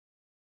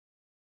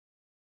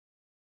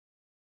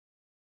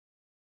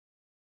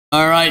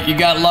All right, you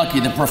got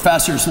lucky. The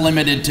professor's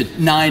limited to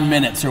 9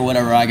 minutes or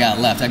whatever I got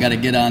left. I got to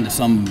get on to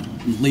some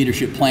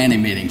leadership planning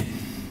meeting.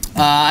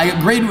 I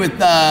agreed with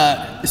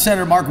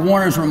Senator Mark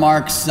Warner's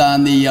remarks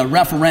on the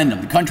referendum.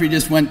 The country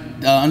just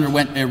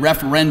underwent a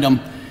referendum,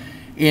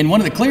 and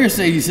one of the clearest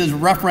things, he says,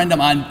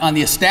 referendum on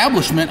the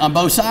establishment on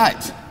both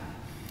sides.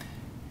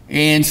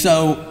 And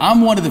so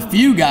I'm one of the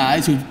few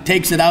guys who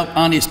takes it out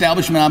on the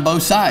establishment on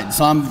both sides.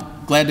 So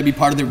I'm glad to be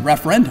part of the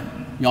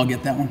referendum. Y'all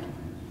get that one?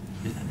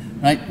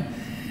 Right?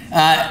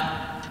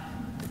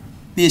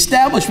 The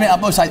establishment on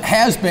both sides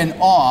has been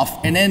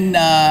off, and then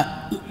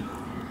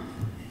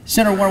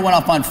Senator Warner went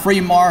off on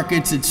free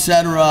markets,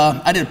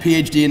 etc. I did a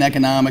PhD in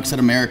economics at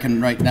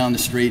American right down the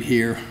street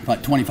here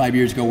about 25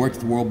 years ago, worked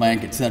at the World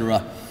Bank,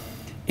 etc.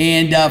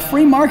 And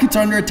free markets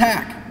are under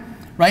attack,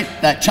 right?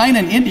 That China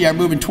and India are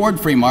moving toward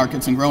free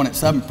markets and growing at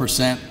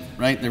 7%,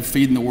 right? They're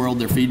feeding the world,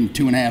 they're feeding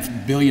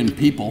 2.5 billion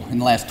people in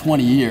the last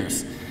 20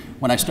 years.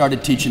 When I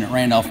started teaching at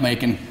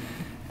Randolph-Macon,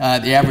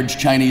 the average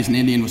Chinese and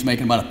Indian was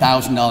making about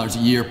 $1,000 a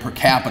year per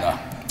capita.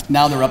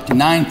 Now they're up to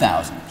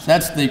 $9,000. So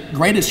that's the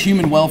greatest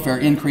human welfare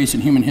increase in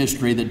human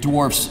history that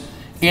dwarfs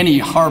any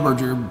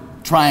Harvard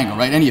triangle,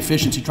 right? Any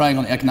efficiency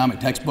triangle in the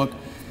economic textbook.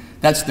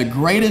 That's the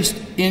greatest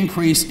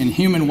increase in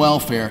human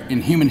welfare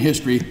in human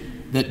history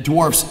that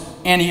dwarfs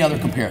any other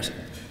comparison.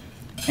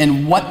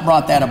 And what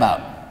brought that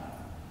about?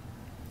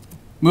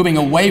 Moving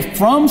away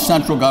from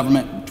central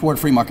government toward a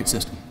free market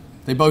system.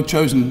 They both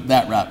chosen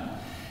that route.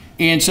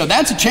 And so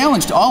that's a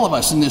challenge to all of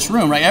us in this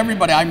room, right?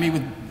 Everybody, I meet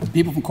with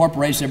people from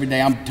corporations every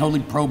day. I'm totally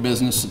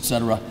pro-business, et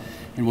cetera.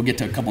 And we'll get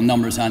to a couple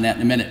numbers on that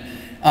in a minute.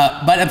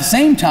 But at the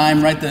same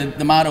time, right,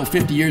 the motto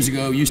 50 years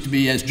ago used to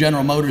be, as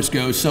General Motors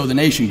goes, so the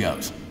nation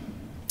goes.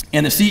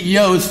 And the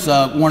CEOs,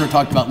 Warner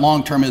talked about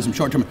long-termism,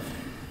 short-term.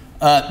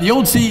 The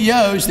old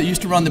CEOs that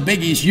used to run the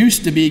biggies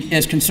used to be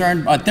as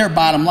concerned about their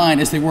bottom line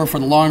as they were for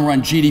the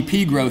long-run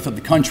GDP growth of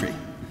the country.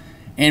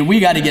 And we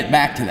got to get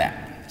back to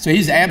that. So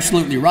he's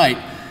absolutely right.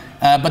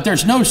 But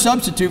there's no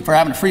substitute for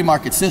having a free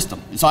market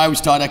system. So I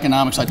always taught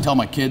economics. I tell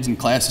my kids in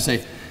class to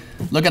say,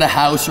 look at a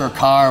house or a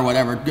car or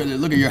whatever.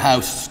 Look at your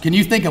house. Can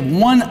you think of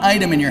one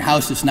item in your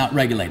house that's not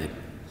regulated?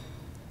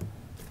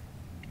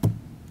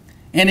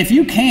 And if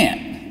you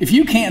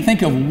can't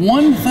think of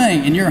one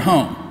thing in your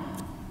home,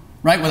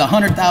 right, with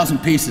 100,000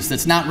 pieces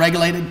that's not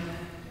regulated,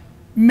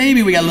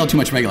 maybe we got a little too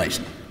much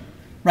regulation,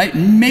 right?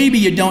 Maybe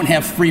you don't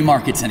have free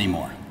markets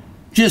anymore.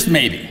 Just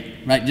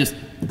maybe, right? Just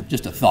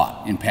a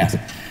thought in passing.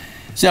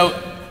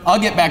 So I'll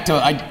get back to,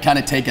 I kind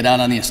of take it out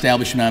on the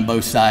establishment on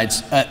both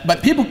sides,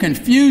 but people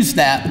confuse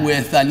that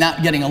with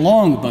not getting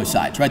along with both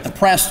sides, right? The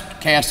press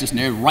casts this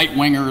narrative,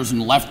 right-wingers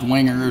and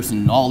left-wingers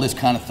and all this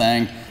kind of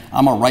thing.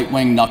 I'm a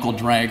right-wing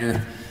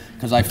knuckle-dragger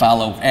because I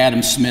follow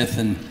Adam Smith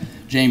and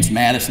James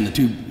Madison, the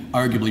two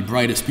arguably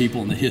brightest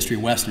people in the history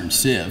of Western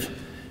Civ,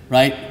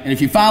 right? And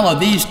if you follow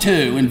these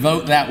two and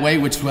vote that way,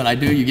 which is what I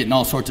do, you get in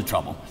all sorts of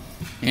trouble.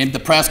 And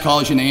the press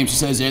calls you names,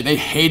 says they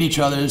hate each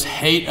other, there's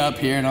hate up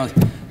here, and all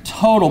this.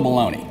 Total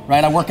baloney,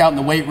 right? I work out in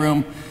the weight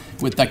room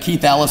with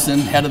Keith Ellison,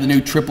 head of the new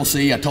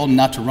CCC. I told him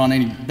not to run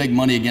any big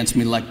money against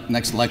me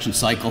next election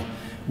cycle.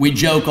 We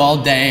joke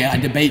all day. I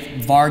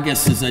debate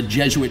Vargas as a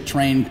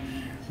Jesuit-trained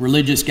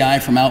religious guy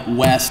from out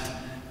west.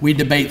 We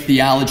debate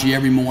theology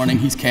every morning.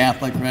 He's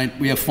Catholic, right?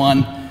 We have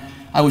fun.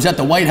 I was at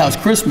the White House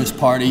Christmas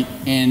party,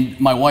 and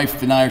my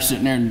wife and I are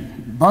sitting there,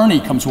 and Bernie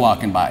comes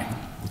walking by,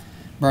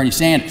 Bernie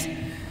Sanders.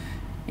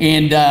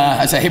 And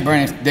I said, hey,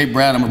 Bernie, Dave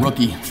Brat, I'm a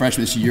rookie,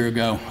 freshman this year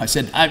ago. I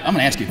said, I'm going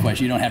to ask you a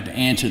question. You don't have to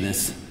answer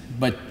this.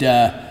 But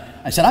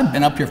I said, I've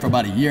been up here for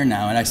about a year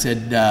now. And I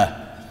said,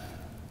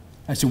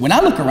 when I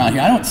look around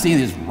here, I don't see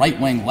this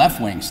right-wing,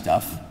 left-wing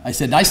stuff. I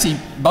said, I see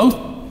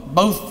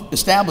both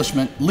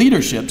establishment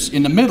leaderships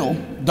in the middle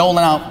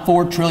doling out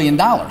 $4 trillion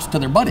to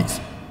their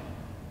buddies.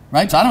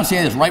 Right? So I don't see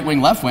any of this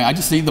right-wing, left-wing. I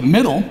just see the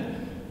middle,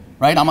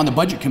 right? I'm on the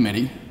budget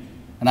committee,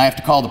 and I have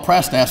to call the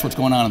press to ask what's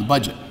going on in the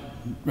budget.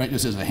 Right,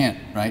 just as a hint,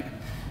 right?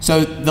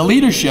 So the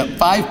leadership,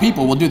 5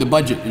 people will do the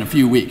budget in a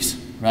few weeks,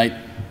 right?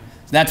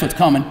 So that's what's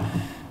coming.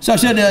 So I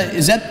said,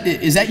 is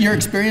that your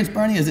experience,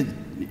 Bernie?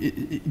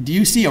 Do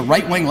you see a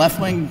right-wing,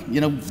 left-wing,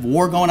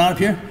 war going on up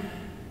here?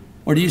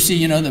 Or do you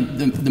see,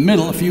 the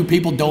middle, a few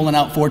people doling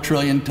out $4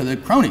 trillion to the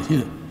cronies?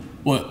 Said,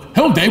 well,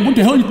 hell, Dave, what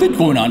the hell do you think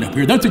going on up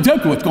here? That's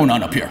exactly what's going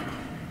on up here,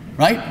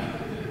 right?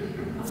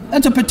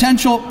 That's a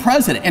potential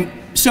president.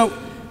 And so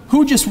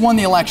who just won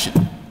the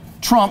election?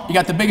 Trump. You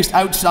got the biggest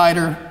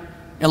outsider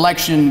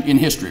election in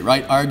history,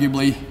 right?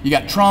 Arguably. You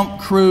got Trump,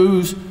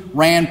 Cruz,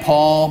 Rand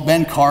Paul,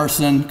 Ben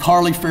Carson,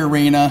 Carly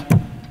Fiorina. Did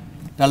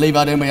I leave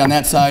out anybody on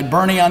that side?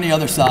 Bernie on the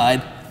other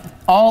side.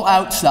 All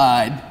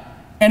outside.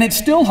 And it's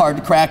still hard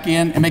to crack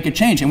in and make a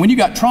change. And when you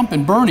got Trump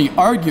and Bernie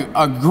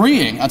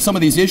agreeing on some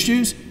of these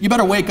issues, you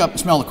better wake up and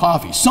smell the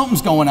coffee.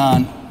 Something's going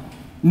on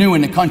new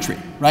in the country,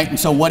 right? And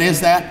so what is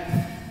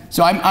that?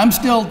 So I'm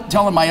still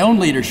telling my own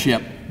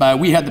leadership,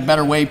 we had the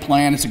Better Way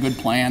plan, it's a good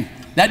plan.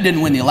 That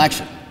didn't win the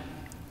election,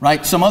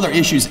 right? Some other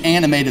issues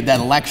animated that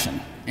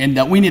election,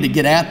 and we need to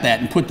get at that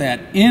and put that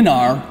in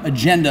our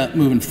agenda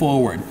moving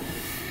forward.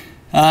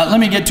 Let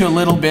me get to a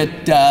little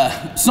bit,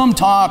 some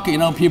talk, you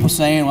know, people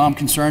saying, well, I'm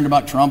concerned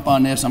about Trump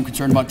on this, I'm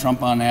concerned about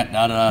Trump on that,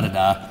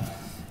 da-da-da-da-da.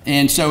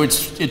 And so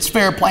it's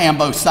fair play on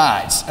both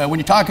sides. When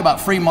you talk about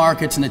free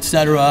markets and et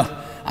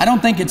cetera, I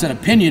don't think it's an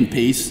opinion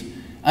piece.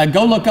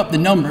 Go look up the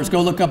numbers,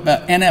 go look up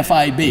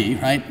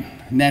NFIB,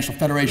 right? National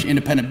Federation of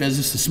Independent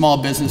Business, the small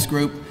business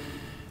group.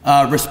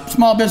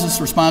 Small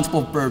business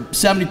responsible for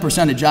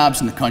 70% of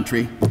jobs in the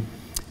country.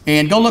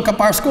 And go look up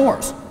our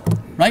scores,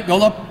 right? Go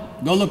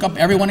look up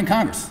everyone in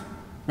Congress.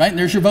 Right? And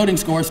there's your voting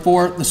scores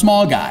for the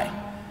small guy.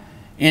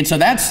 And so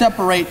that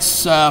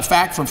separates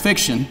fact from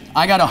fiction.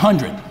 I got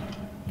 100.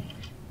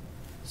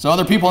 So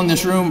other people in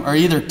this room are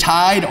either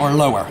tied or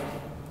lower,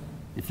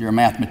 if you're a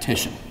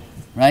mathematician,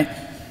 right?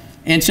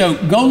 And so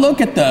go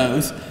look at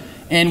those,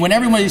 and when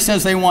everybody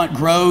says they want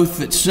growth,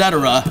 et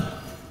cetera,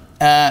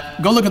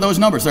 go look at those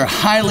numbers. They're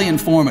highly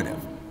informative.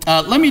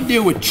 Let me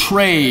deal with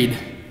trade.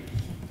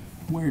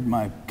 Where'd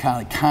my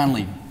colleague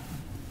Conley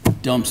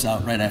dumps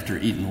out right after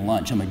eating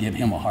lunch? I'm gonna give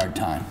him a hard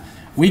time.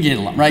 We get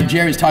along, right?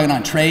 Jerry's talking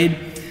on trade.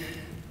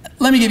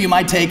 Let me give you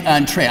my take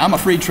on trade. I'm a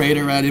free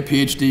trader. I did a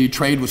PhD.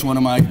 Trade was one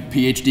of my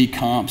PhD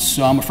comps,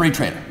 so I'm a free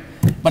trader.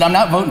 But I'm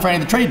not voting for any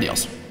of the trade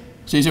deals.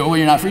 So you say, well,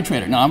 you're not a free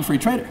trader. No, I'm a free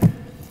trader.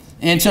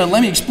 And so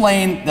let me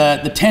explain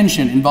the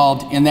tension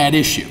involved in that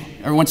issue.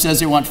 Everyone says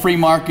they want free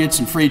markets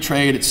and free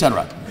trade, et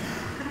cetera.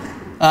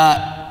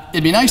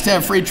 It'd be nice to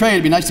have free trade.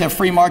 It'd be nice to have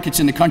free markets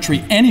in the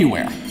country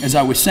anywhere, as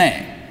I was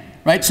saying.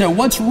 Right? So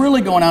what's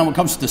really going on when it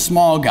comes to the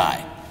small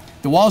guy?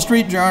 The Wall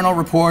Street Journal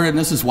reported, and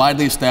this is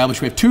widely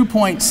established, we have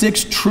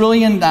 $2.6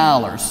 trillion,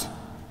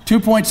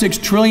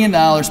 $2.6 trillion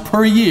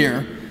per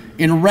year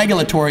in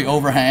regulatory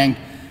overhang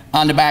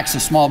on the backs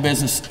of small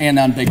business and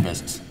on big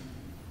business.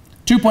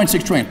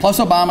 2.6 trillion, plus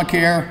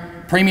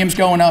Obamacare, premiums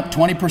going up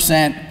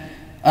 20%.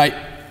 I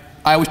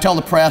always tell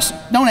the press,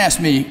 don't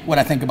ask me what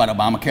I think about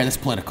Obamacare, that's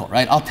political,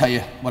 right? I'll tell you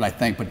what I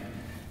think, but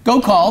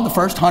go call the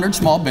first 100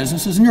 small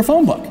businesses in your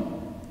phone book,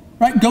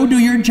 right? Go do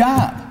your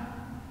job.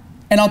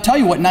 And I'll tell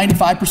you what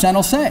 95%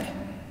 will say.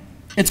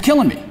 It's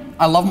killing me.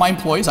 I love my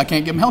employees, I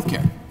can't give them health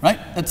care, right?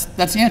 That's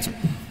the answer.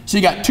 So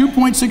you got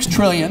 2.6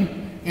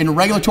 trillion in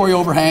regulatory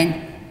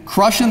overhang,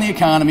 crushing the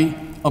economy,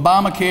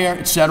 Obamacare,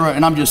 et cetera,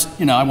 and I'm just,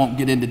 you know, I won't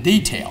get into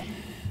detail.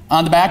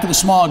 On the back of the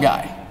small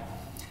guy.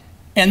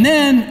 And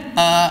then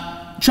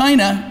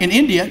China and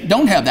India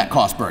don't have that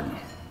cost burden,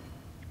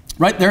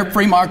 right? They're a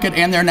free market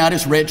and they're not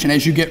as rich, and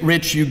as you get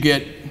rich, you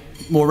get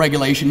more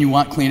regulation, you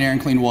want clean air and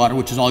clean water,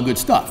 which is all good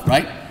stuff,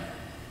 right?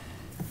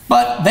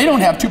 But they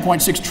don't have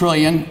 2.6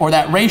 trillion or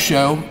that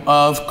ratio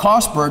of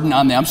cost burden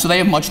on them, so they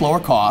have much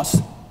lower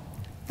costs,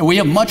 and we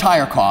have much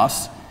higher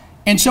costs.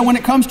 And so when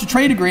it comes to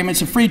trade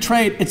agreements and free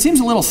trade, it seems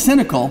a little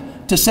cynical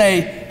to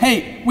say,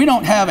 hey, we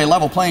don't have a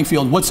level playing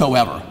field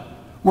whatsoever.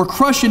 We're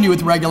crushing you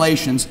with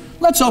regulations.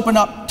 Let's open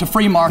up to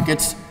free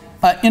markets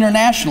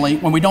internationally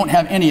when we don't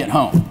have any at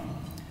home,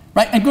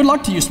 right? And good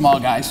luck to you small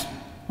guys,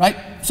 right?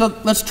 So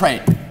let's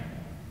trade,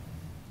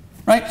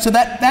 right? So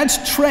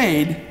that's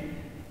trade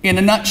in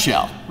a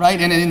nutshell,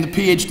 right? And in the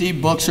PhD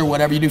books or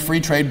whatever, you do free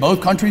trade, both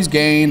countries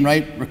gain,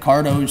 right?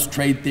 Ricardo's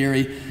trade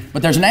theory.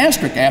 But there's an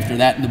asterisk after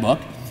that in the book.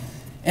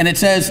 And it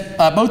says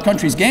both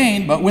countries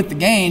gain, but with the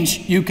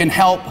gains, you can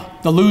help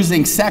the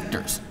losing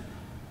sectors,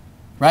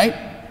 right?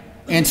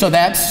 And so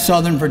that's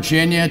Southern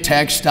Virginia,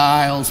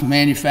 textiles,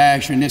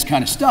 manufacturing, this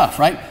kind of stuff,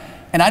 right?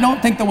 And I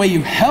don't think the way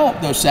you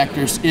help those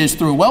sectors is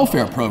through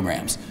welfare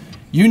programs.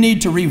 You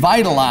need to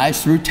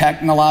revitalize through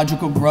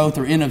technological growth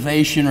or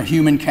innovation or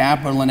human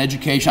capital and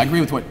education. I agree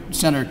with what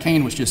Senator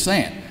Kane was just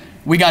saying.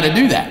 We got to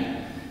do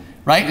that,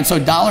 right? And so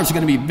dollars are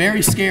going to be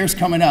very scarce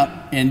coming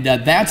up, and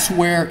that's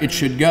where it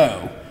should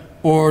go.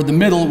 Or the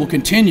middle will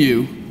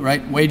continue,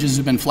 right? Wages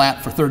have been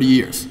flat for 30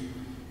 years,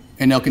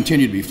 and they'll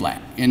continue to be flat.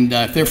 And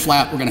if they're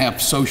flat, we're going to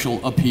have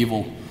social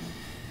upheaval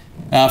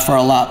for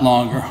a lot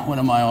longer. What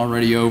am I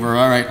already over?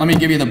 All right, let me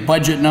give you the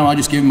budget now. I'll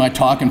just give you my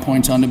talking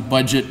points on the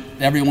budget.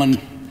 Everyone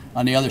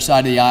on the other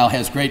side of the aisle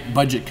has great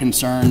budget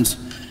concerns,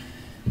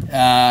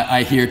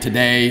 I hear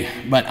today,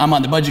 but I'm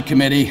on the budget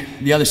committee.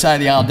 The other side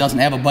of the aisle doesn't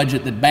have a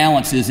budget that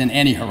balances in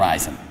any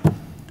horizon.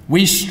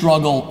 We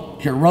struggle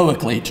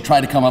heroically to try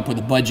to come up with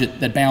a budget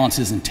that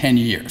balances in 10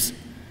 years,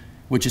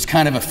 which is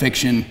kind of a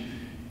fiction,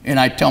 and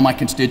I tell my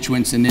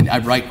constituents, and then I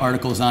write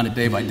articles on it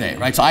day by day,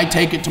 right? So I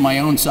take it to my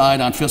own side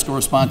on fiscal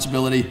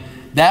responsibility.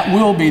 That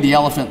will be the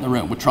elephant in the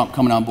room with Trump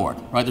coming on board,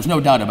 right? There's no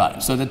doubt about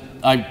it. So that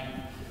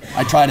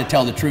I try to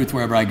tell the truth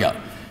wherever I go.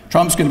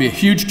 Trump's going to be a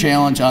huge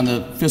challenge on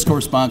the fiscal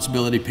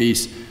responsibility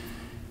piece.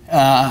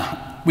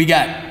 We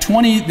got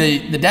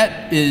the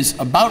debt is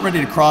about ready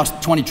to cross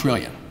 20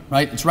 trillion,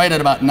 right? It's right at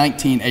about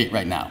 19.8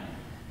 right now.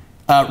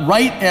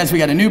 Right as we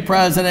got a new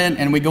president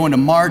and we go into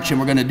March and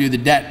we're going to do the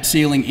debt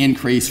ceiling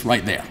increase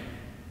right there,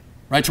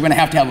 right? So we're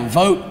going to have a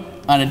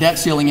vote on a debt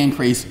ceiling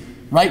increase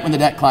right when the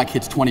debt clock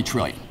hits 20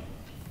 trillion,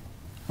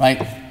 right?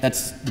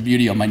 That's the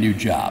beauty of my new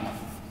job.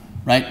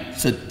 Right?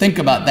 So think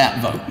about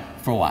that vote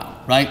for a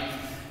while, right?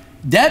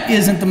 Debt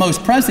isn't the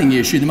most pressing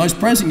issue. The most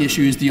pressing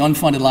issue is the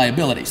unfunded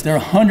liabilities. They're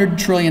 $100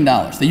 trillion.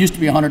 They used to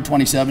be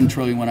 $127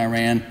 trillion when I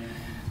ran.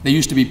 They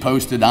used to be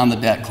posted on the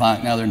debt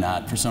clock. Now they're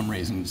not for some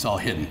reason. It's all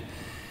hidden.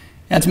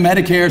 That's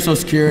Medicare, Social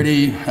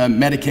Security,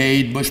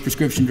 Medicaid, Bush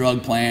prescription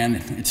drug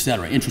plan, et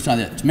cetera. Interest on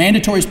that. It's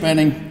mandatory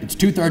spending. It's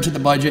 2/3 of the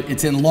budget.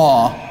 It's in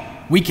law.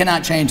 We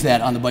cannot change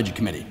that on the Budget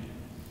Committee.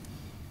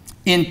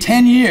 In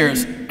 10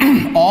 years,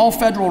 all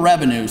federal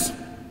revenues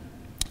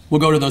will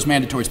go to those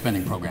mandatory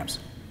spending programs.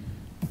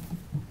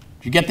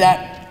 Did you get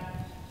that?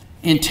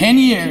 In 10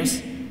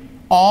 years,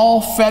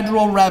 all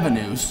federal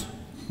revenues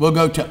will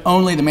go to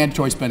only the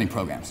mandatory spending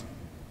programs. Do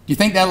you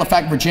think that'll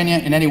affect Virginia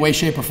in any way,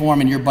 shape, or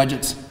form in your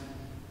budgets?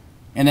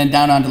 And then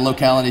down onto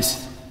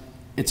localities,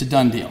 it's a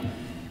done deal.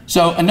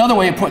 So another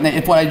way of putting it,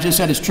 if what I just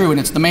said is true, and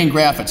it's the main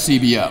graph at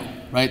CBO,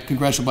 right?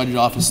 Congressional Budget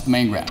Office is the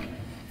main graph.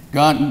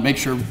 Go out and make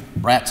sure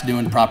Brat's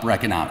doing the proper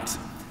economics.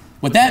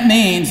 What that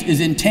means is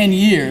in 10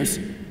 years,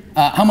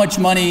 how much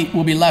money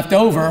will be left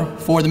over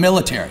for the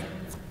military?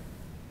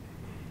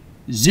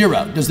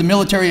 Zero. Does the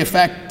military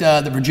affect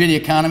the Virginia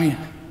economy?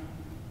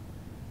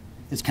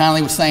 As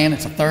Connolly was saying,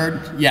 it's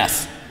 1/3?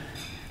 Yes.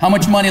 How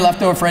much money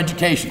left over for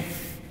education?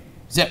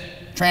 Zip.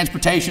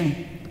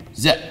 Transportation?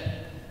 Zip.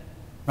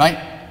 Right?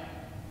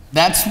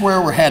 That's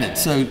where we're headed.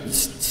 So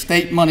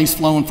state money's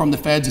flowing from the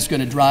feds. It's going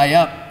to dry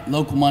up.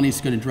 Local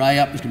money's going to dry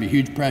up. There's going to be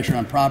huge pressure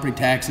on property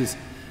taxes,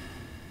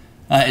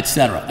 et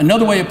cetera.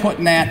 Another way of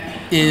putting that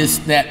is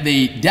that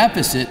the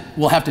deficit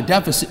will have to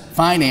deficit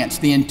finance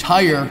the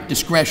entire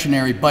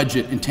discretionary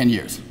budget in 10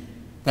 years.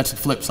 That's the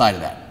flip side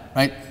of that,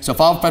 right? So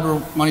if all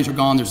federal monies are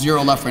gone, there's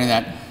zero left for any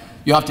of that.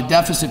 You'll have to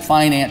deficit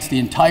finance the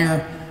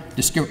entire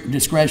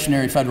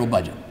discretionary federal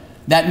budget.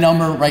 That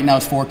number right now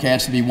is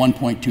forecast to be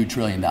 $1.2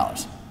 trillion.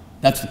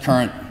 That's the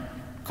current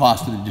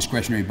cost of the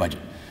discretionary budget,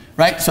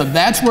 right? So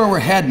that's where we're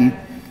heading.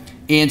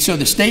 And so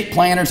the state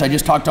planners, I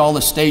just talked to all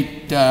the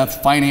state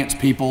finance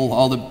people,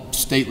 all the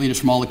state leaders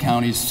from all the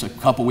counties a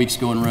couple weeks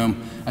ago in a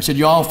room. I said,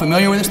 you all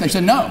familiar with this? And they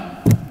said, no.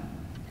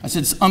 I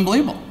said, it's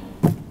unbelievable,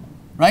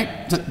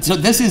 right? So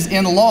this is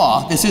in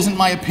law. This isn't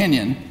my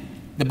opinion.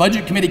 The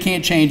Budget Committee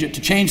can't change it.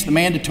 To change the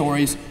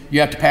mandatories, you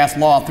have to pass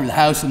law through the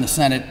House and the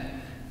Senate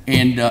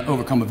and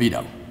overcome a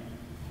veto.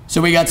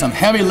 So we got some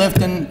heavy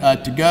lifting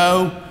to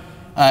go.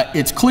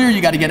 It's clear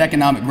you got to get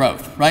economic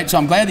growth, right? So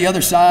I'm glad the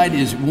other side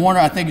is Warner.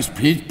 I think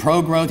he's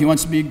pro-growth. He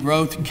wants to be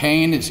growth.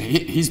 Kane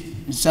is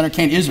Senator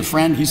Kane is a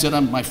friend. He said,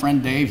 I'm my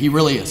friend Dave. He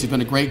really is. He's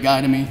been a great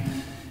guy to me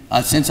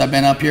since I've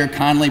been up here.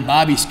 Connolly,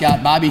 Bobby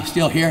Scott. Bobby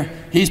still here.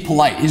 He's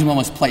polite. He's one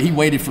who's polite. He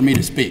waited for me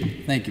to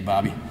speak. Thank you,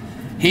 Bobby.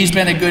 He's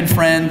been a good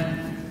friend.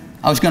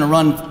 I was going to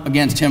run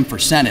against him for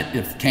Senate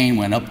if Kane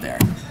went up there.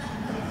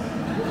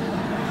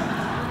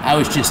 I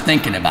was just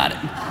thinking about it.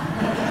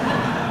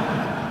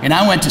 And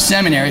I went to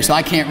seminary, so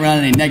I can't run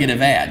any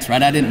negative ads,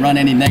 right? I didn't run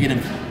any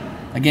negative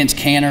against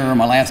Cantor or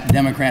my last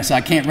Democrat, so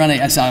I can't run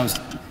it. So I was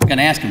going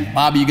to ask him,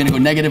 Bobby, you going to go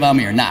negative on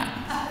me or not?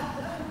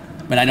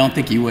 But I don't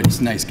think he would. He's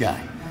a nice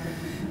guy.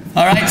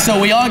 All right, so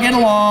we all get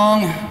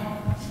along.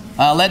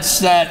 Let's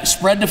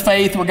spread the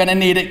faith. We're going to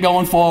need it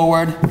going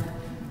forward.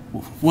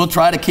 We'll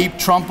try to keep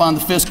Trump on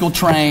the fiscal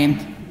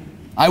train.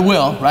 I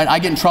will, right? I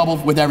get in trouble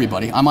with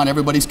everybody. I'm on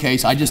everybody's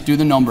case. I just do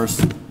the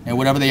numbers, and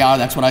whatever they are,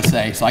 that's what I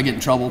say. So I get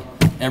in trouble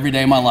every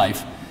day of my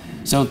life.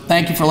 So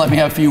thank you for letting me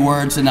have a few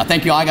words, and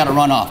thank you. I got to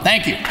run off.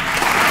 Thank you.